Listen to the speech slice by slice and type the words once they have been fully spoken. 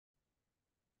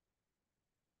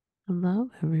Hello,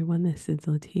 everyone. This is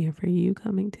Latia for you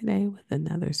coming today with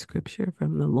another scripture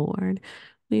from the Lord.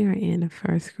 We are in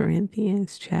First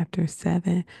Corinthians chapter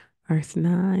 7, verse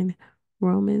 9,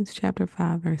 Romans chapter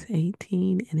 5, verse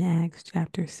 18, and Acts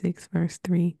chapter 6, verse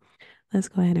 3. Let's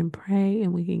go ahead and pray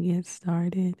and we can get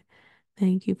started.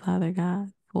 Thank you, Father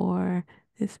God, for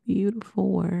this beautiful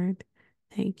word.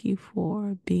 Thank you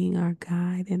for being our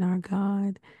guide and our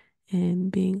God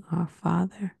and being our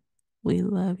Father. We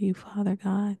love you, Father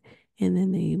God. In the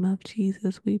name of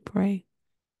Jesus, we pray.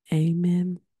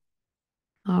 Amen.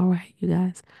 All right, you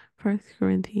guys. First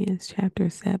Corinthians chapter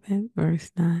 7,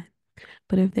 verse 9.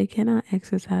 But if they cannot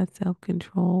exercise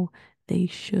self-control, they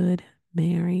should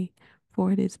marry,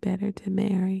 for it is better to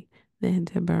marry than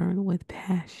to burn with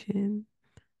passion.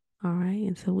 All right.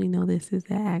 And so we know this is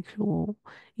the actual,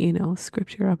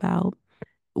 scripture about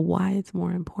why it's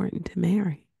more important to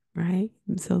marry, right?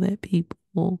 So that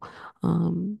people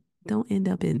don't end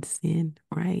up in sin,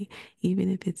 right? Even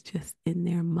if it's just in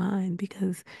their mind,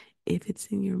 because if it's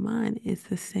in your mind, it's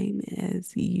the same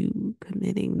as you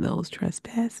committing those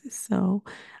trespasses. So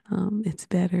it's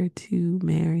better to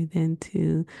marry than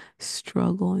to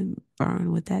struggle and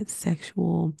burn with that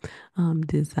sexual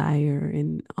desire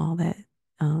and all that.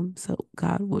 So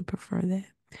God would prefer that.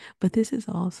 But this is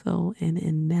also an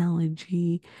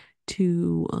analogy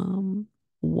to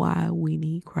why we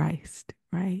need Christ,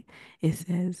 right? It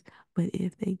says, but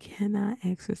if they cannot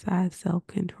exercise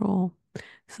self-control,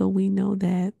 so we know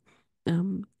that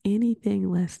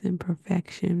anything less than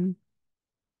perfection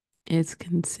is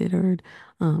considered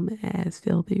as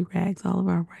filthy rags. All of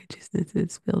our righteousness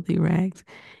is filthy rags.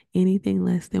 Anything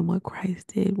less than what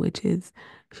Christ did, which is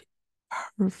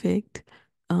perfect,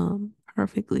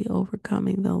 perfectly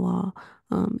overcoming the law,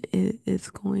 it's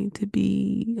going to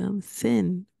be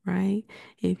sin, right?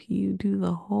 If you do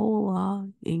the whole law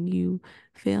and you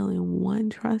fail in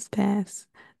one trespass,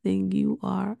 then you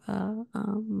are a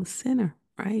sinner,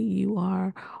 right? You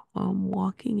are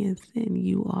walking in sin.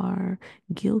 You are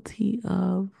guilty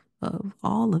of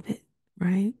all of it,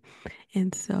 right?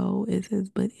 And so it says,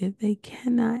 but if they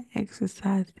cannot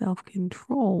exercise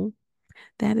self-control,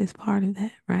 that is part of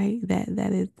that, right?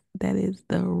 That is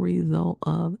the result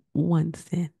of one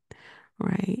sin,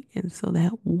 right? And so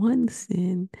that one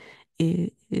sin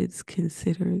is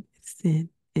considered sin.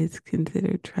 It's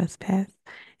considered trespass.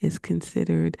 It's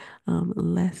considered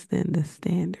less than the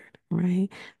standard, right?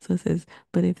 So it says,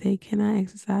 but if they cannot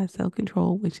exercise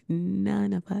self-control, which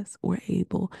none of us were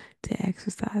able to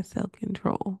exercise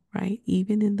self-control, right?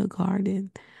 Even in the garden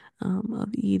of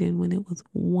Eden, when it was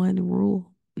one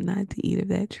rule, not to eat of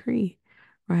that tree,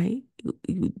 right?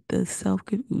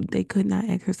 They could not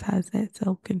exercise that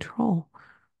self-control,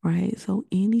 right? So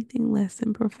anything less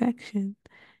than perfection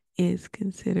is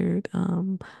considered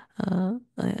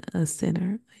a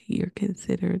sinner. You're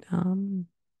considered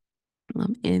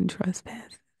in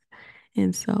trespass.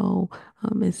 And so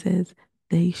it says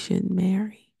they should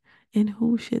marry. And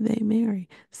who should they marry?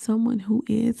 Someone who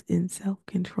is in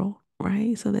self-control,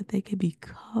 right? So that they can be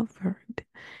covered.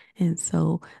 And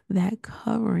so that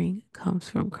covering comes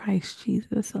from Christ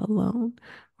Jesus alone,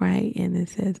 right? And it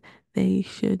says they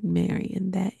should marry.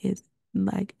 And that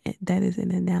is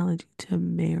an analogy to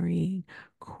marrying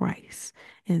Christ.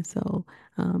 And so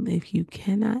if you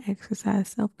cannot exercise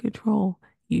self-control,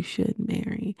 you should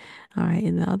marry. All right.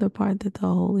 And the other part that the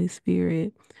Holy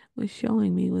Spirit was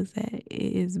showing me was that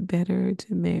it is better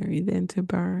to marry than to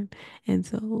burn. And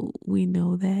so we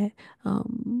know that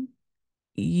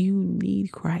you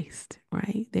need Christ,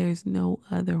 right? There's no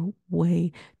other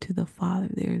way to the Father.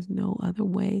 There's no other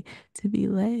way to be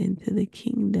led into the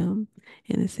kingdom.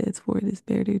 And it says, for it is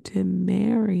better to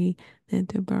marry than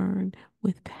to burn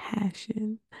with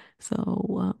passion.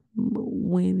 So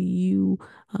when you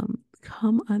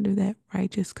come under that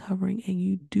righteous covering and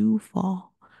you do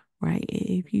fall, right?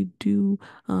 If you do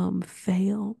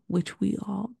fail, which we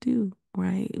all do,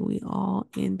 right? We all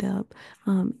end up,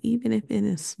 even if in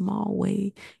a small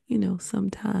way,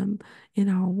 sometime in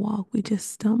our walk, we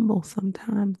just stumble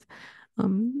sometimes.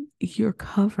 You're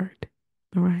covered,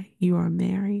 right? You are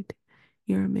married.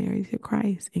 You're married to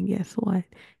Christ. And guess what?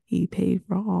 He paid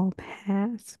for all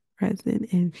past,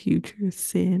 present, and future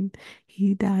sin.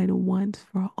 He died once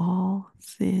for all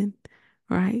sin,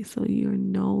 right? So you're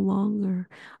no longer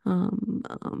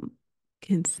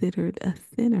considered a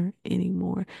sinner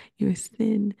anymore. Your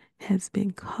sin has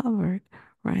been covered,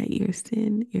 right? Your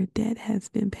sin, your debt has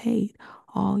been paid.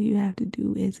 All you have to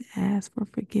do is ask for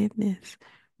forgiveness,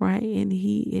 right? And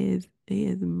he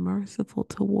is merciful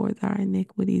towards our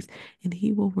iniquities, and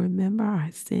he will remember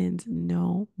our sins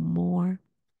no more.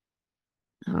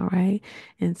 All right.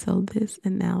 And so this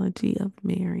analogy of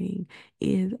marrying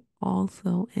is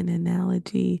also an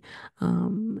analogy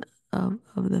um,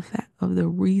 of the fact of the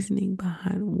reasoning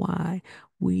behind why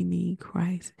we need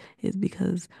Christ is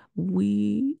because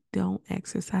we don't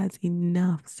exercise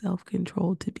enough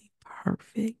self-control to be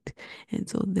perfect. And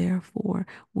so therefore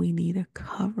we need a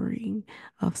covering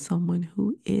of someone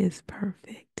who is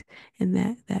perfect. And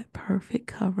that perfect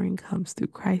covering comes through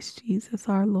Christ Jesus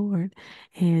our Lord,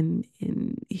 and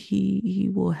he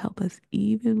will help us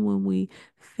even when we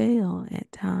fail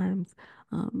at times.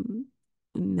 um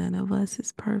None of us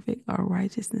is perfect. Our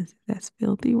righteousness is as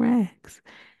filthy rags,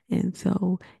 and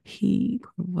so he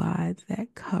provides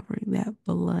that covering, that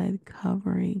blood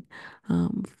covering,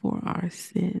 for our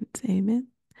sins. Amen.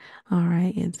 All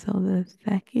right. And so the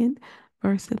second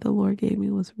verse that the Lord gave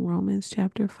me was Romans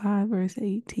chapter 5, verse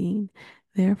 18.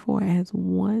 Therefore, as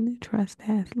one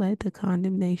trespass led to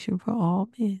condemnation for all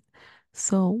men,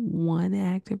 so one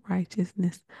act of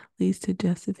righteousness leads to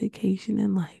justification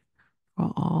and life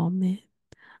for all men.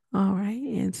 All right.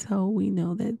 And so we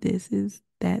know that this is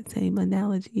that same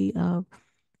analogy of,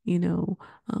 you know,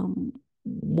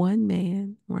 one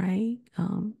man, right?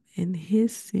 And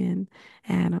his sin,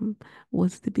 Adam,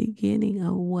 was the beginning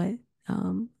of what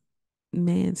um,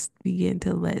 man began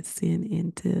to let sin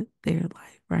into their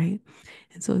life, right?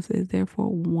 And so it says, therefore,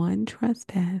 one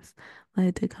trespass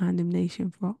led to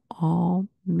condemnation for all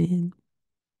men.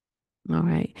 All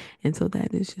right. And so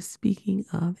that is just speaking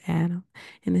of Adam.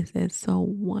 And it says, so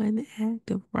one act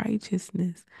of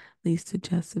righteousness leads to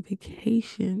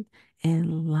justification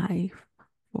and life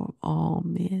for all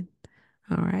men.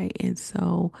 All right. And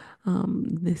so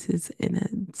this is in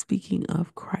a speaking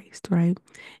of Christ, right?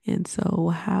 And so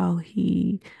how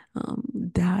he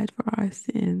died for our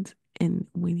sins. And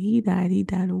when he died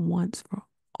once for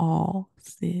all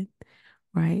sin,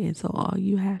 right? And so all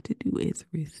you have to do is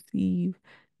receive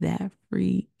that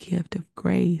free gift of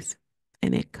grace,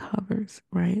 and it covers,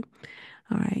 right?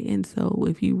 All right. And so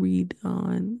if you read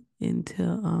on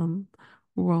into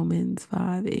Romans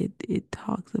 5, it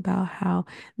talks about how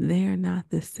they're not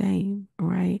the same,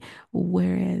 right?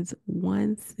 Whereas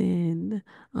one sin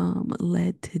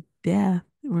led to death,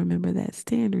 remember that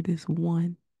standard is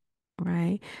one.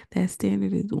 Right? That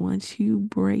standard is once you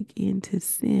break into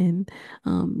sin,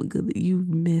 you've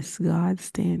missed God's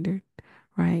standard,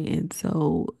 right? And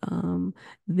so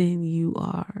then you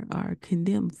are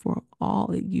condemned for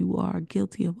all, you are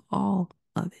guilty of all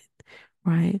of it,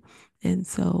 right? And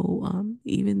so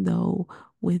even though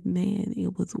with man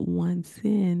it was one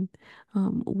sin,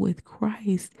 with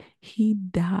Christ, he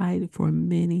died for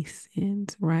many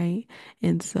sins, right?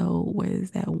 And so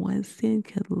whereas that one sin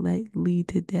could lead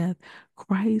to death,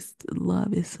 Christ's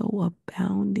love is so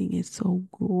abounding, it's so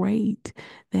great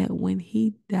that when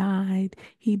he died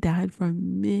for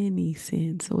many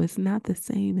sins. So it's not the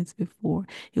same as before.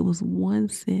 It was one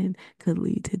sin could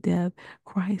lead to death.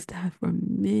 Christ died for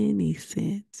many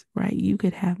sins, right? You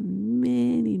could have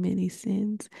many, many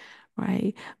sins,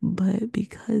 right? But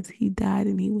because he died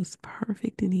and he was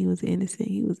perfect and he was innocent,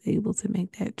 he was able to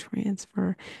make that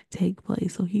transfer take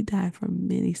place. So he died for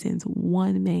many sins.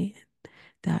 One man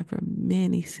died for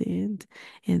many sins.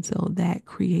 And so that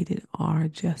created our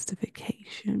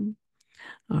justification.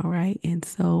 All right. And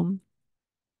so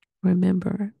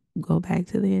remember, go back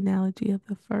to the analogy of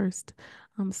the first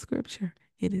scripture.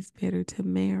 It is better to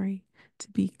marry, to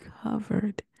be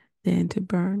covered, than to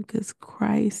burn, because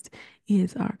Christ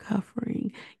is our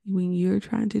covering. When you're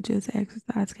trying to just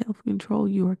exercise self-control,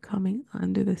 you are coming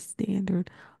under the standard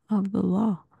of the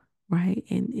law, right?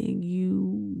 And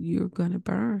you're gonna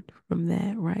burn from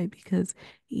that, right? Because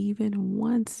even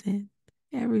one sin,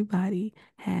 everybody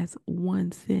has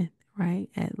one sin, right?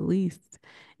 At least.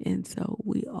 And so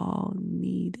we all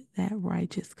need that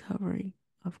righteous covering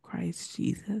of Christ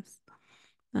Jesus.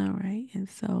 All right. And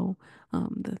so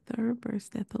the third verse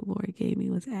that the Lord gave me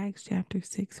was Acts chapter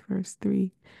 6, verse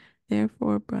 3.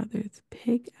 Therefore, brothers,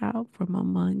 pick out from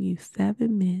among you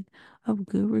 7 men of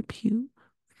good repute,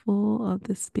 full of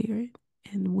the Spirit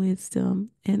and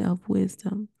of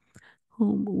wisdom,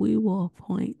 whom we will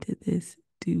appoint to this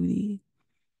duty.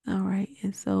 All right.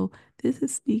 And so this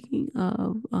is speaking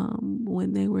of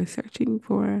when they were searching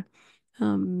for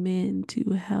men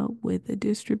to help with the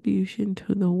distribution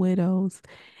to the widows.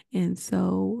 And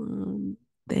so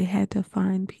they had to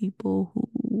find people who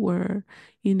were,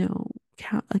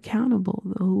 accountable,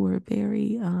 who were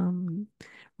very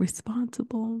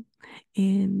responsible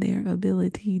in their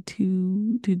ability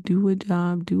to do a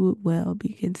job, do it well, be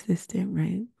consistent,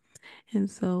 right? And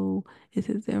so it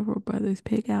says, therefore, brothers,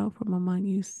 pick out from among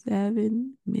you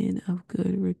 7 men of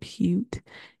good repute.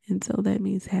 And so that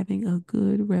means having a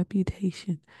good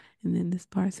reputation. And then this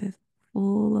part says,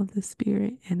 full of the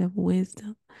Spirit and of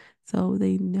wisdom. So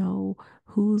they know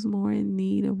who's more in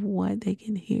need of what. They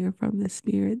can hear from the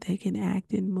Spirit. They can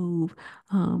act and move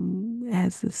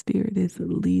as the Spirit is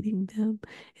leading them.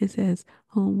 It says,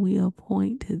 whom we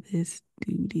appoint to this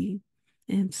duty.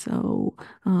 And so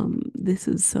this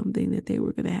is something that they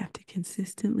were going to have to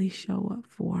consistently show up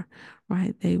for,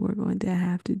 right? They were going to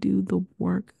have to do the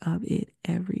work of it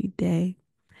every day.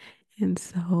 And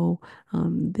so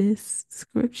this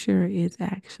scripture is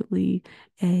actually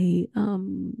a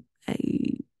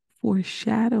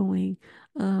foreshadowing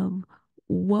of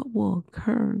what will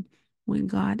occur when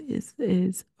God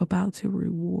is about to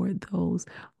reward those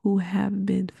who have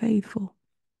been faithful.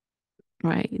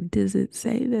 Right. Does it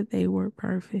say that they were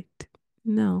perfect?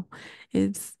 No.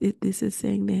 This is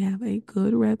saying they have a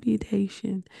good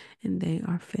reputation and they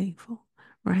are faithful.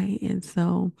 Right. And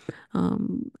so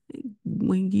um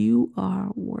when you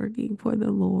are working for the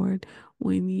Lord,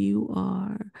 when you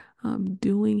are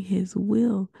doing his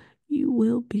will, you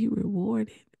will be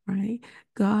rewarded. Right.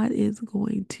 God is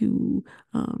going to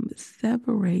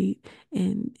separate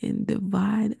and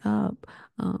divide up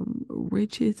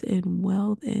riches and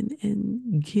wealth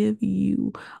and give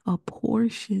you a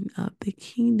portion of the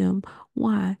kingdom.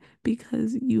 Why?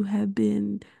 Because you have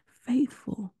been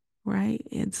faithful. Right.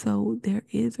 And so there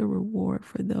is a reward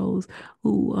for those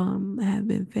who have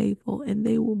been faithful, and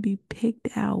they will be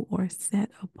picked out or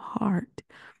set apart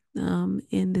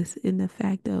in the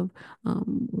fact of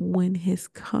when his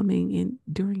coming and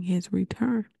during his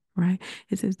return. Right.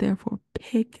 It says, therefore,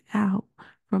 pick out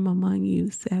from among you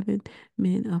 7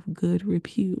 men of good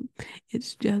repute.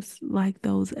 It's just like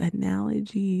those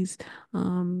analogies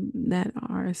that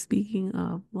are speaking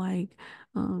of like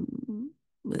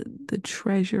the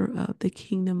treasure of the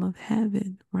kingdom of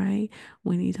heaven, right?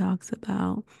 When he talks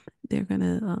about the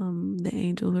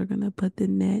angels are gonna put the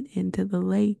net into the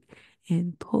lake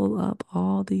and pull up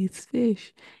all these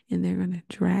fish, and they're going to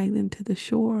drag them to the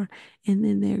shore, and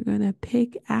then they're going to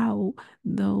pick out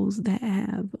those that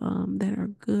have that are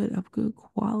good, of good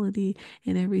quality,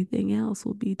 and everything else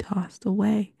will be tossed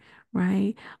away,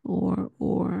 right? Or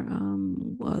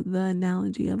the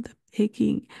analogy of the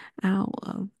picking out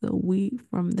of the wheat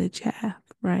from the chaff,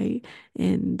 right?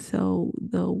 And so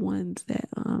the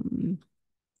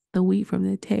wheat from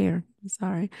the tare. I'm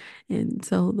sorry. And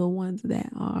so the ones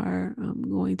that are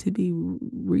going to be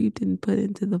reaped and put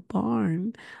into the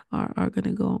barn are going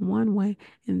to go in one way.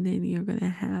 And then you're going to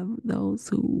have those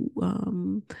who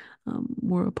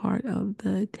were a part of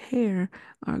the tare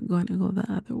are going to go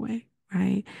the other way.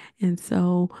 Right. And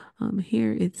so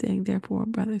here it's saying, therefore,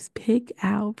 brothers, pick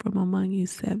out from among you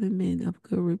 7 men of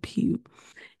good repute.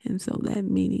 And so that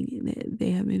meaning that they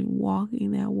have been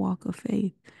walking that walk of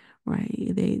faith, right?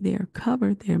 They are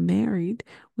covered, they're married.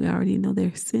 We already know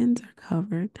their sins are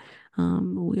covered.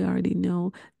 We already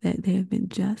know that they have been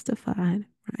justified,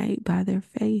 right, by their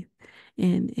faith.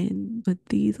 But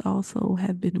these also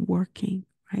have been working.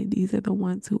 Right? These are the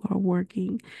ones who are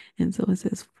working. And so it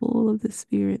says, full of the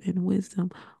Spirit and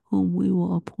wisdom, whom we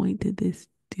will appoint to this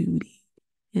duty.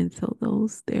 And so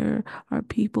there are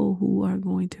people who are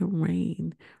going to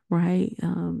reign, right?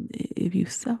 If you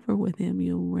suffer with him,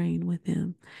 you'll reign with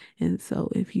him. And so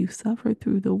if you suffer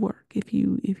through the work, if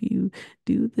you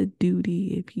do the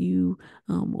duty, if you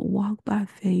walk by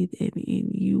faith and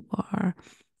you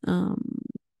um,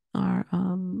 are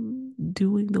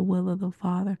doing the will of the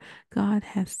Father, God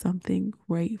has something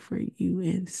great for you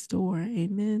in store.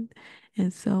 Amen.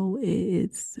 And so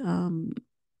it's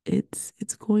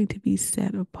going to be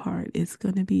set apart. It's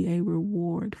going to be a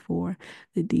reward for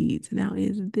the deeds. Now,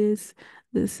 is this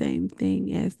the same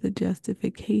thing as the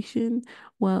justification?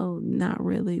 Well, not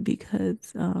really,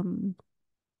 because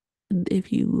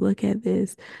if you look at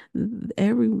this,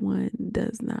 everyone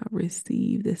does not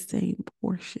receive the same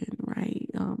portion, right?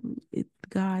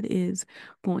 God is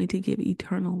going to give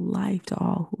eternal life to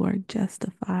all who are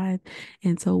justified.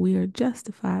 And so we are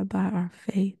justified by our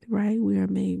faith, right? We are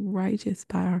made righteous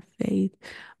by our faith,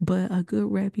 but a good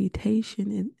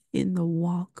reputation in the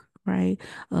walk. Right,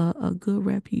 a good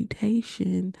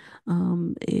reputation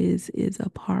is a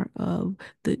part of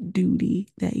the duty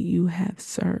that you have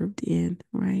served in,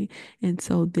 right? And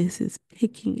so this is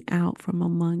picking out from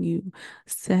among you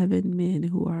 7 men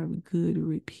who are of good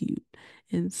repute.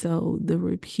 And so the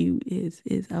repute is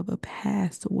of a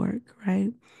past work,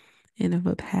 right? And of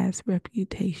a past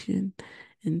reputation.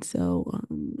 And so,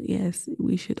 yes,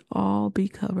 we should all be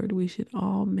covered. We should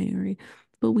all marry.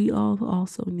 But we all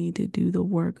also need to do the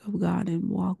work of God and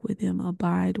walk with Him,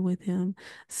 abide with Him,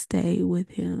 stay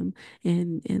with Him,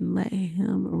 and let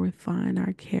Him refine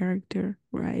our character,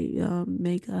 right?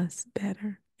 Make us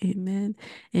better. Amen.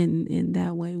 And in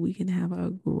that way, we can have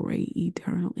a great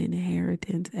eternal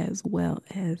inheritance as well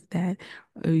as that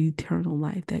eternal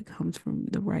life that comes from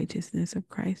the righteousness of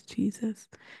Christ Jesus.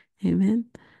 Amen.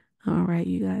 All right,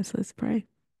 you guys, let's pray.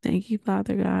 Thank you,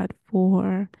 Father God,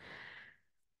 for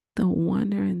the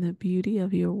wonder and the beauty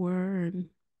of your word.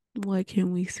 What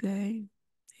can we say?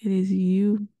 It is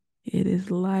you, it is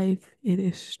life, it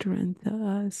is strength to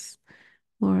us.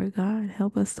 Lord God,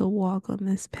 help us to walk on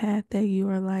this path that you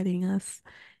are lighting us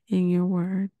in your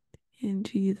word. In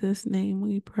Jesus' name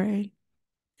we pray.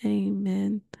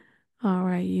 Amen. All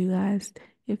right, you guys.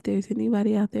 If there's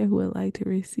anybody out there who would like to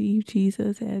receive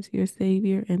Jesus as your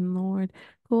Savior and Lord,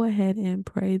 go ahead and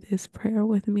pray this prayer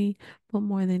with me. But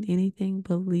more than anything,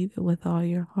 believe it with all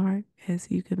your heart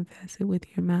as you confess it with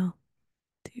your mouth.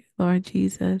 Dear Lord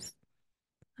Jesus,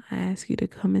 I ask you to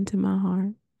come into my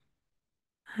heart.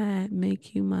 I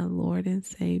make you my Lord and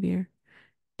Savior.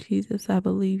 Jesus, I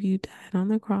believe you died on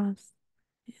the cross,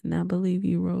 and I believe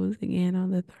you rose again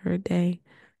on the third day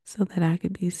so that I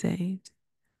could be saved.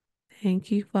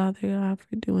 Thank you, Father God,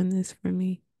 for doing this for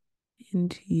me. In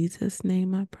Jesus'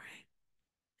 name I pray.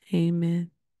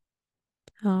 Amen.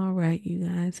 All right, you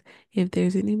guys. If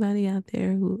there's anybody out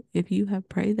there who, if you have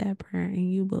prayed that prayer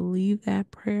and you believe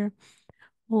that prayer,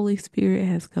 Holy Spirit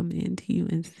has come into you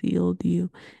and sealed you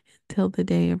until the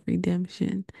day of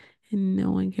redemption. And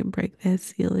no one can break that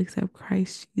seal except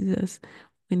Christ Jesus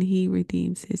when he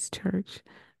redeems his church.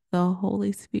 The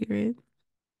Holy Spirit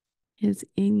is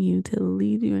in you to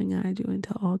lead you and guide you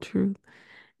into all truth.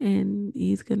 And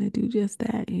he's going to do just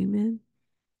that. Amen.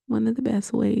 One of the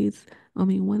best ways,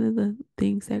 one of the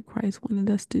things that Christ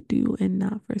wanted us to do and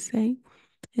not forsake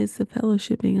is the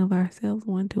fellowshipping of ourselves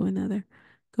one to another.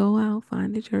 Go out,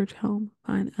 find a church home,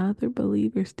 find other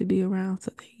believers to be around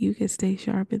so that you can stay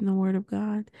sharp in the Word of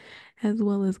God, as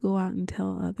well as go out and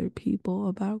tell other people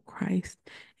about Christ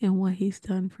and what He's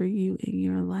done for you in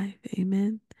your life.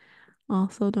 Amen.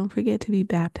 Also, don't forget to be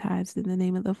baptized in the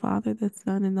name of the Father, the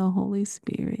Son, and the Holy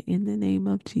Spirit, in the name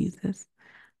of Jesus.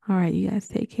 All right, you guys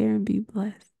take care and be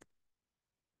blessed.